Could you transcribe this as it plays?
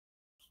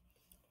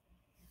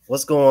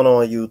What's going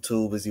on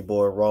YouTube? It's your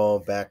boy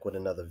Ron back with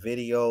another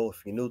video.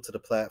 If you're new to the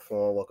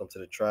platform, welcome to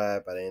the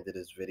tribe. By the end of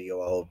this video,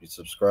 I hope you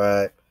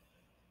subscribe.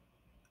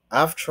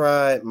 I've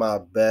tried my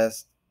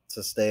best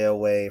to stay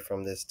away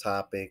from this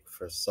topic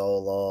for so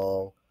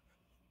long,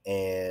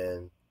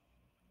 and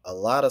a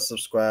lot of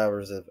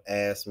subscribers have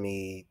asked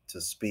me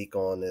to speak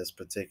on this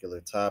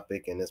particular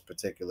topic and this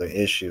particular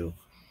issue.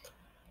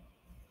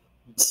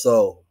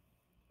 So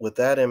with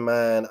that in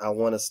mind, I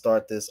want to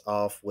start this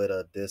off with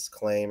a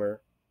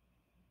disclaimer.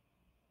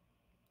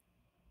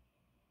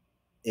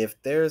 If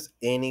there's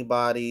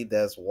anybody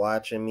that's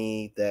watching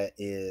me that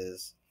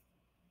is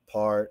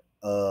part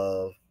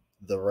of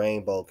the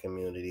rainbow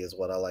community, is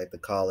what I like to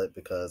call it,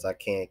 because I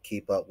can't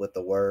keep up with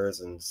the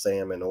words and say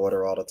them in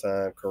order all the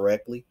time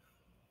correctly.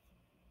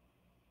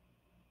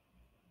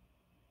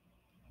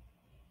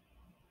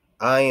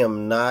 I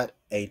am not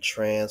a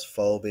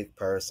transphobic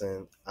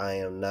person. I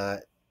am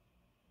not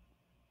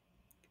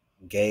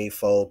gay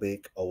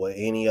phobic or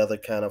any other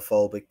kind of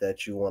phobic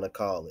that you want to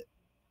call it.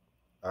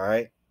 All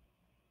right.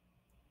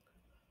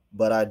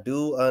 But I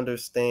do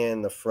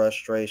understand the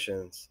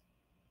frustrations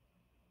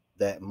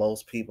that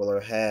most people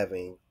are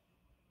having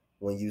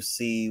when you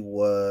see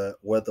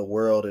where the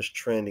world is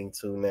trending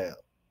to now.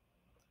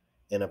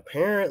 And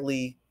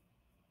apparently,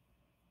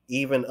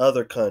 even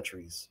other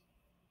countries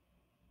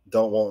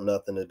don't want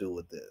nothing to do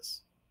with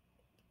this.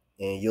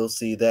 And you'll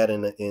see that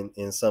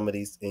in some of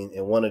these,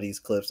 in one of these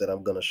clips that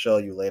I'm going to show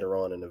you later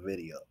on in the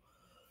video.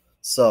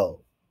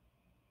 So,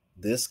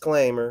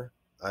 disclaimer,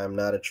 I am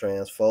not a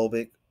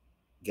transphobic,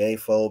 gay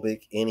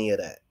phobic, any of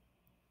that.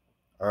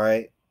 All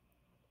right.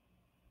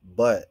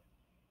 But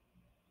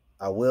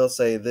I will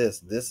say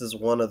this is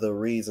one of the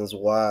reasons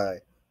why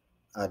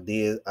I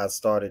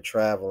started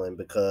traveling,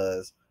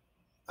 because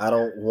I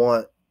don't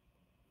want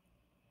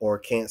or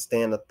can't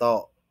stand the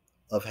thought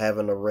of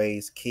having to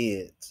raise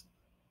kids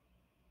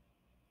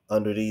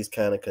under these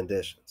kind of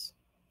conditions,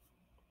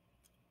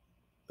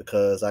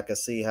 because I can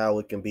see how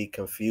it can be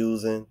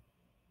confusing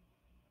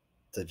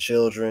to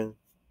children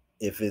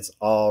if it's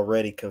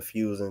already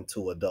confusing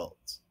to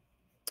adults.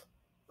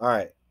 All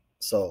right,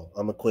 so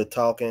I'm gonna quit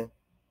talking.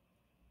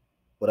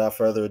 Without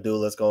further ado,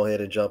 let's go ahead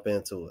and jump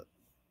into it.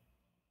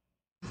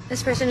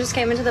 This person just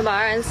came into the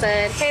bar and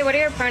said, "Hey, what are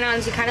your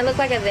pronouns? You kind of look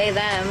like a they,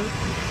 them."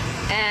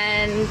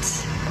 And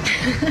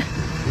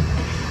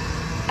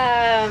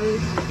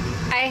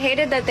I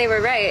hated that they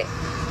were right.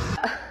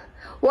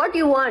 What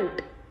you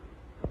want?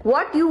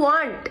 What you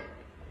want?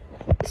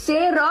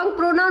 Say wrong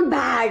pronoun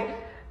bad.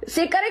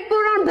 Say correct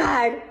pronoun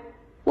bad.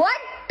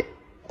 What?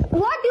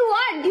 What you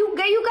want? You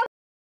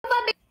come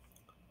up.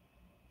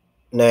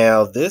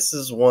 Now, this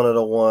is one of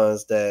the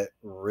ones that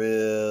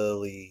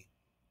really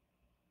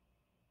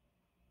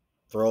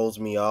throws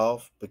me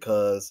off,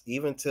 because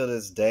even to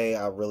this day,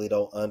 I really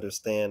don't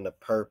understand the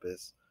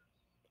purpose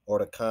or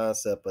the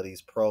concept of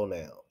these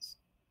pronouns.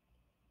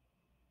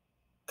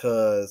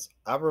 Because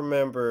I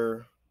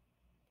remember,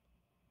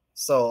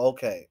 so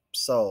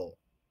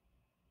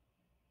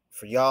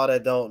for y'all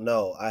that don't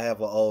know, I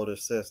have an older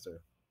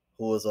sister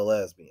who is a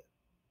lesbian.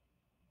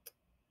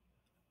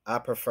 I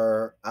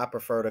prefer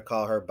to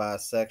call her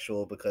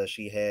bisexual because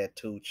she had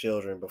 2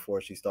 children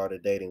before she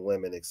started dating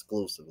women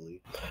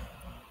exclusively.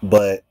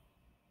 But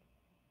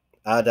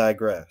I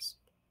digress.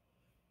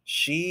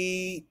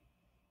 She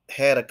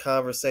had a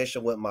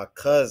conversation with my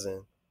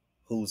cousin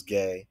who's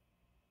gay,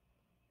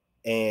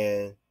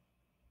 and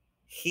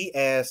he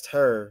asked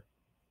her,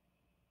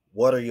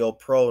 "What are your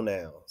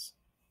pronouns?"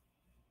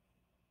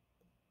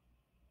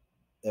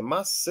 And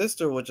my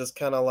sister was just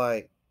kind of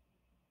like,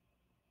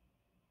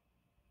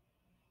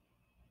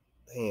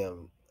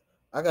 damn,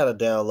 I gotta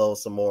download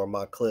some more of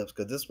my clips,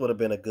 because this would have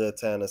been a good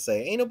time to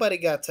say, ain't nobody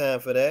got time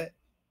for that.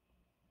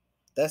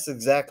 That's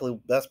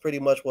pretty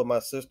much what my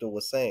sister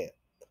was saying.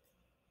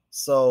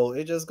 So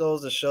it just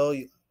goes to show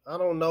you, I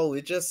don't know,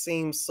 it just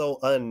seems so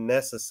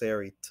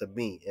unnecessary to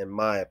me, in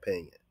my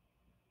opinion.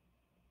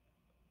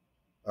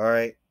 All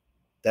right,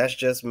 that's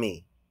just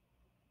me.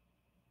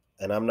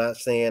 And I'm not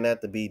saying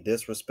that to be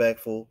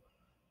disrespectful.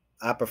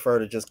 I prefer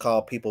to just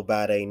call people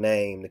by their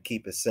name to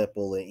keep it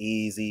simple and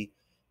easy.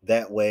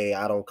 That way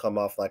I don't come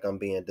off like I'm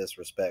being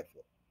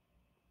disrespectful.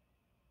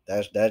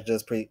 That's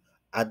just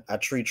I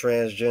treat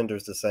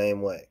transgenders the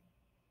same way,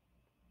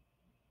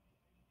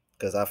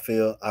 because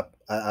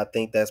I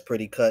think that's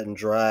pretty cut and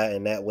dry,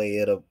 and that way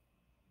it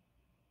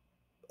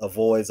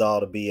avoids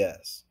all the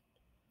BS.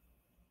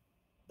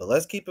 But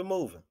let's keep it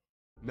moving.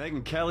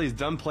 Megyn Kelly's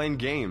done playing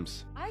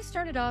games. I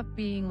started off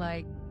being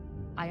like,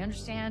 I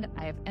understand,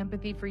 I have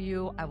empathy for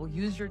you, I will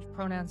use your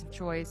pronouns of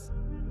choice.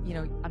 You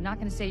know, I'm not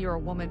going to say you're a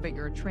woman, but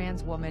you're a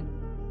trans woman.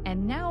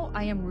 And now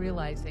I am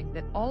realizing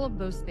that all of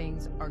those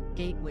things are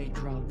gateway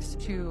drugs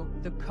to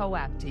the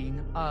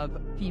co-opting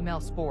of female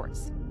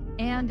sports,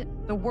 and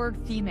the word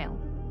female,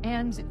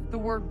 and the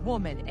word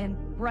woman, and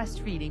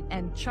breastfeeding,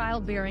 and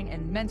childbearing,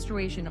 and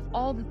menstruation, of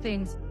all the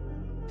things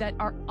that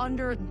are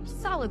under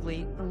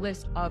solidly the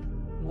list of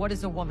what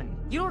is a woman.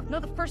 You don't know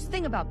the first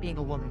thing about being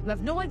a woman. You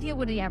have no idea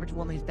what the average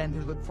woman has been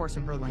through the course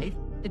of her life.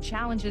 the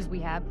challenges we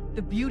have,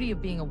 the beauty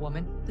of being a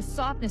woman, the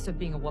softness of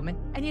being a woman,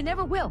 and you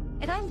never will.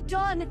 And I'm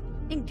done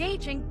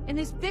engaging in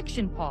this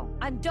fiction, Paul.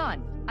 I'm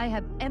done. I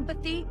have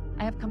empathy,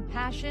 I have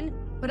compassion,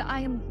 but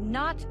I am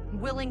not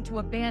willing to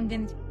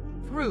abandon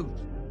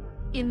truth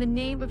in the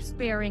name of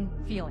sparing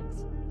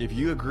feelings. If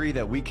you agree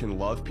that we can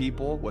love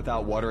people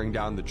without watering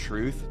down the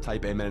truth,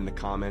 type amen in the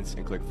comments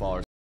and click follow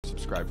or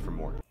subscribe for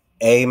more.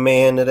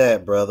 Amen to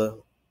that, brother.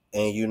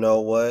 And you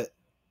know what?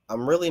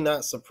 I'm really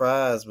not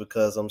surprised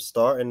because I'm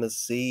starting to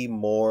see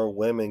more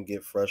women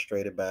get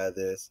frustrated by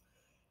this,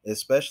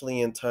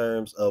 especially in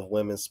terms of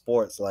women's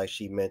sports, like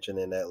she mentioned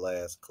in that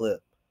last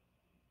clip.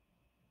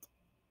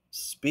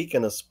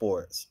 Speaking of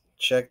sports,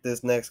 check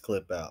this next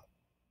clip out.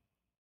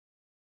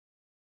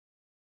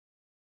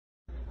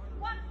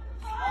 Let me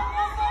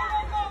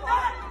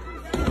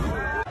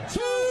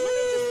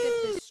just get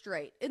this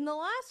straight. In the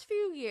last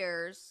few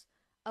years,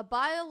 a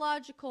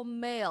biological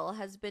male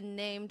has been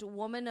named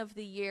Woman of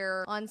the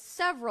Year on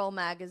several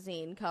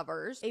magazine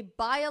covers. A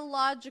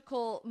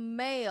biological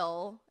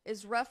male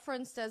is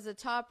referenced as a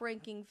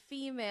top-ranking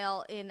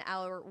female in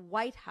our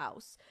White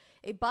House.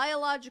 A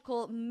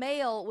biological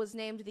male was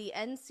named the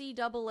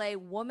NCAA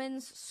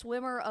Women's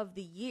Swimmer of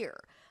the Year.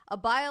 A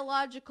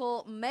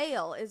biological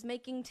male is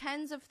making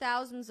tens of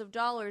thousands of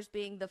dollars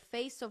being the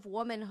face of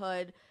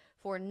womanhood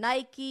for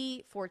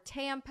Nike, for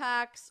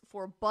Tampax,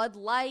 for Bud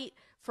Light,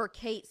 for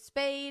Kate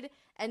Spade,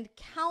 and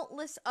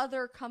countless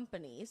other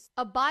companies.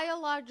 A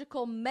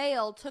biological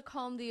male took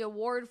home the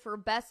award for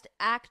Best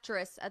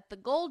Actress at the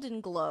Golden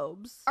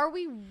Globes. Are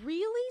we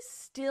really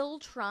still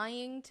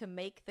trying to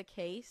make the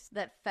case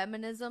that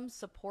feminism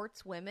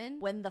supports women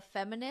when the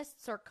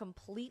feminists are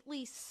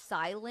completely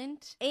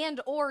silent and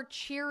or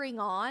cheering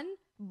on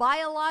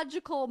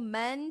biological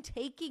men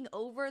taking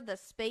over the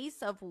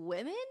space of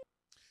women?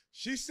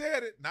 She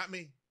said it, not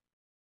me.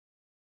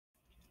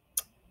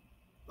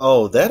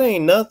 Oh, that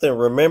ain't nothing.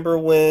 Remember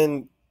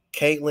when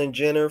Caitlyn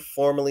Jenner,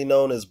 formerly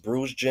known as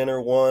Bruce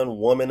Jenner, won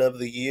Woman of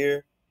the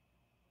Year?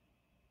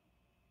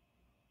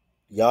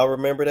 Y'all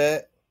remember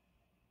that?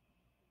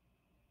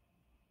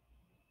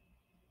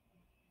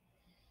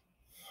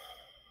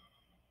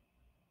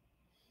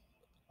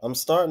 I'm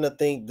starting to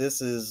think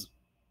this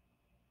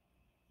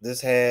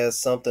has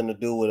something to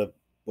do with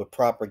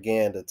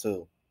propaganda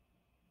too.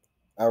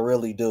 I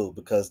really do,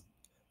 because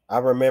I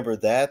remember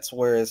that's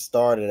where it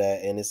started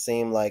at, and it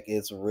seemed like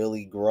it's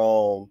really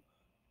grown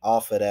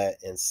off of that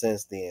and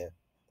since then.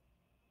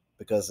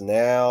 Because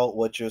now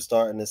what you're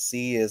starting to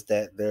see is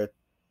that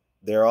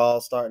they're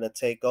all starting to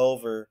take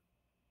over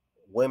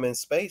women's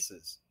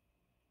spaces.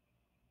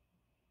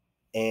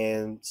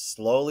 And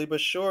slowly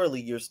but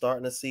surely you're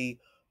starting to see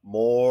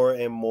more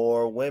and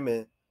more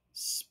women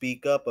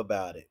speak up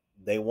about it.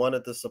 They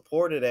wanted to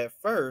support it at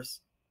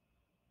first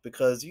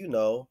because,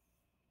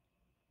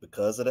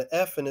 because of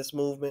the feminist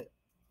movement.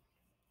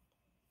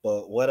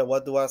 But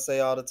what do I say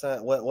all the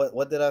time?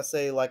 What did I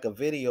say like a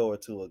video or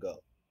two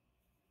ago?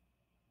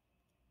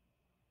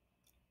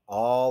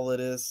 All of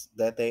this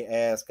that they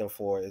asking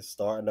for is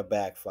starting to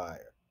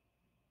backfire.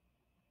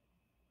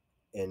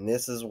 And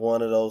this is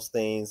one of those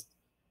things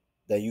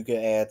that you can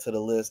add to the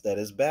list that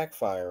is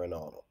backfiring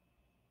on them.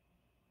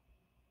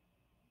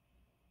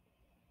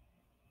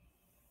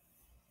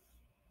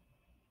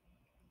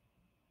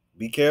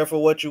 Be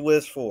careful what you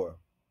wish for.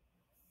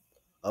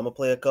 I'm going to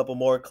play a couple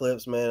more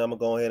clips, man. I'm going to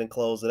go ahead and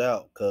close it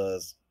out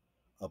because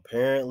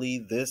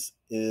apparently this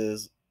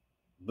is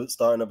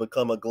starting to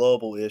become a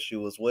global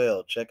issue as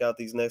well. Check out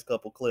these next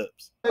couple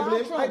clips.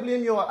 I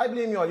blame you all.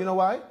 You know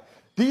why?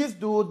 These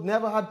dudes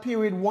never had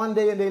period one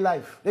day in their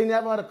life. They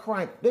never had a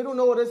cramp. They don't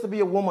know what it is to be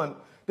a woman.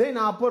 They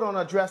now put on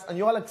a dress and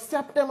you all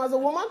accept them as a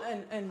woman?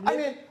 I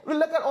mean,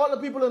 look at all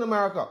the people in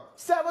America.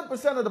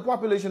 7% of the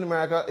population in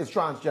America is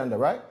transgender,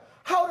 right?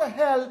 How the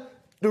hell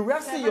the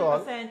rest of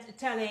y'all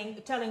telling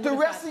the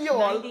rest of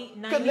y'all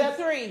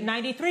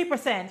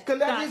 93%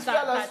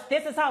 that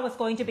this is how it's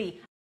going to be.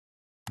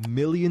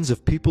 Millions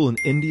of people in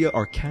India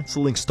are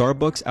canceling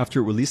Starbucks after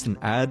it released an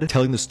ad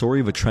telling the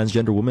story of a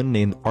transgender woman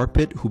named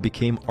Arpit who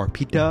became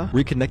Arpita,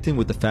 reconnecting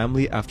with the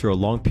family after a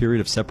long period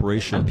of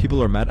separation.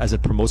 People are mad as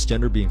it promotes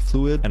gender being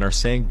fluid and are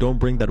saying don't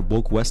bring that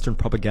woke Western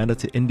propaganda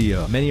to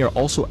India. Many are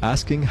also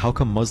asking how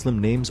come Muslim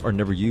names are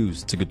never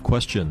used. It's a good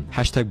question.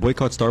 Hashtag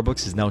boycott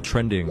Starbucks is now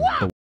trending.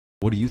 But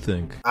what do you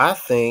think? I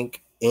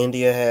think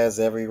India has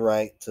every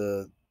right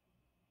to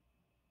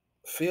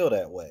feel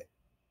that way.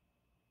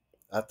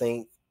 I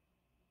think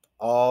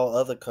all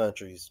other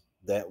countries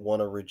that want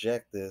to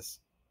reject this,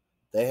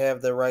 they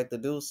have the right to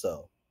do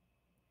so.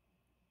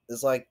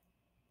 It's like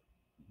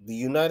the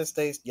United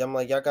States, I'm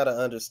like, y'all got to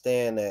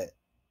understand that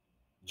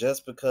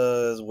just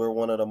because we're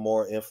one of the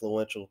more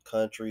influential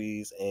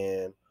countries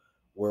and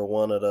we're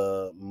one of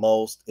the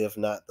most, if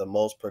not the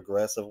most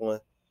progressive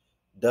one,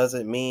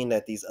 doesn't mean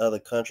that these other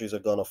countries are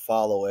going to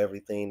follow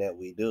everything that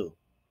we do.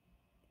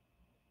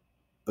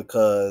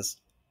 Because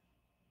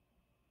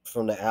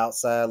from the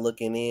outside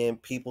looking in,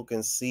 people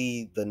can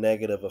see the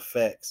negative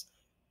effects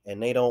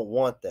and they don't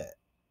want that.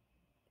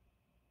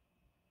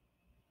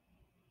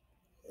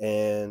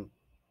 And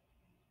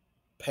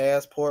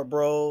passport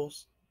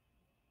bros,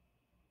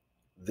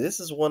 this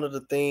is one of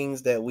the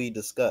things that we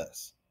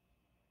discuss.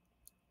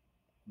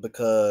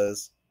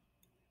 Because,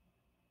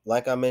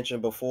 like I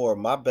mentioned before,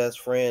 my best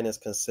friend is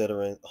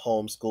considering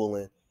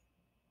homeschooling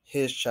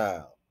his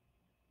child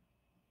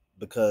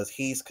because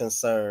he's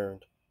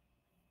concerned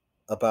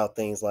about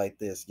things like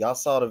this. Y'all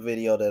saw the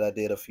video that I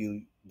did a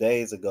few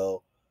days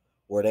ago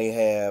where they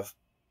have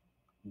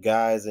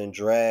guys in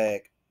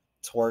drag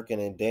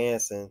twerking and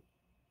dancing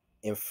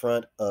in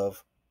front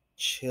of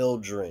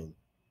children.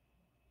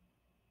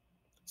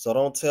 So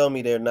don't tell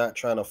me they're not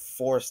trying to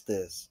force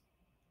this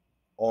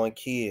on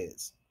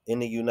kids in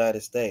the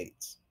United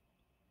States.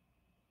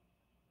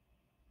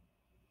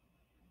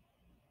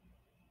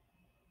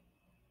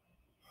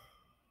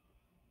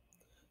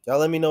 Y'all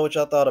let me know what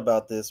y'all thought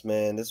about this,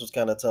 man. This was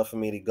kind of tough for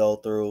me to go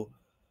through.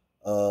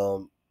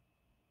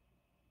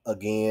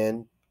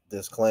 Again,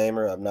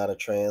 disclaimer, I'm not a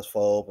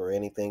transphobe or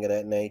anything of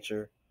that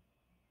nature.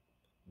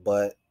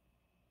 But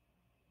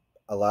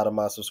a lot of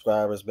my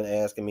subscribers been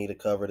asking me to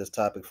cover this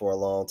topic for a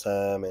long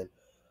time. And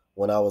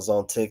when I was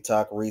on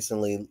TikTok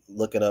recently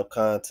looking up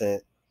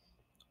content,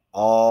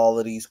 all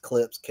of these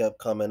clips kept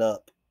coming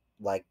up.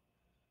 Like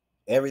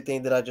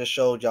everything that I just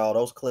showed y'all,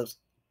 those clips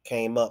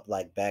came up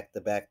like back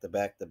to back to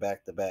back to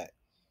back to back.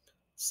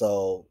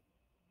 So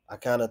I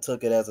kind of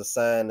took it as a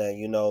sign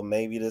that,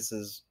 maybe this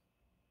is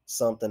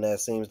something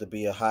that seems to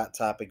be a hot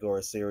topic or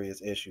a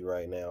serious issue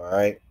right now. All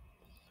right.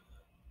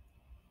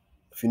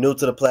 If you're new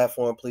to the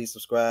platform, please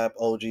subscribe.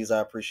 OGs, I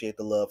appreciate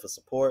the love for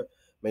support.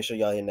 Make sure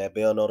y'all hitting that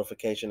bell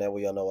notification. That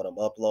way y'all know what I'm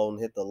uploading.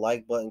 Hit the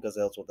like button because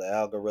it helps with the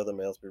algorithm.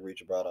 It helps me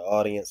reach a broader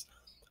audience.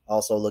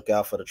 Also, look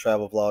out for the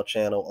travel vlog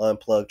channel,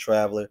 Unplugged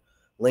Traveler.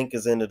 Link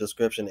is in the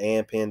description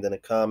and pinned in the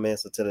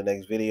comments. Until the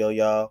next video,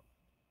 y'all.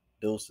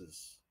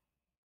 Deuces.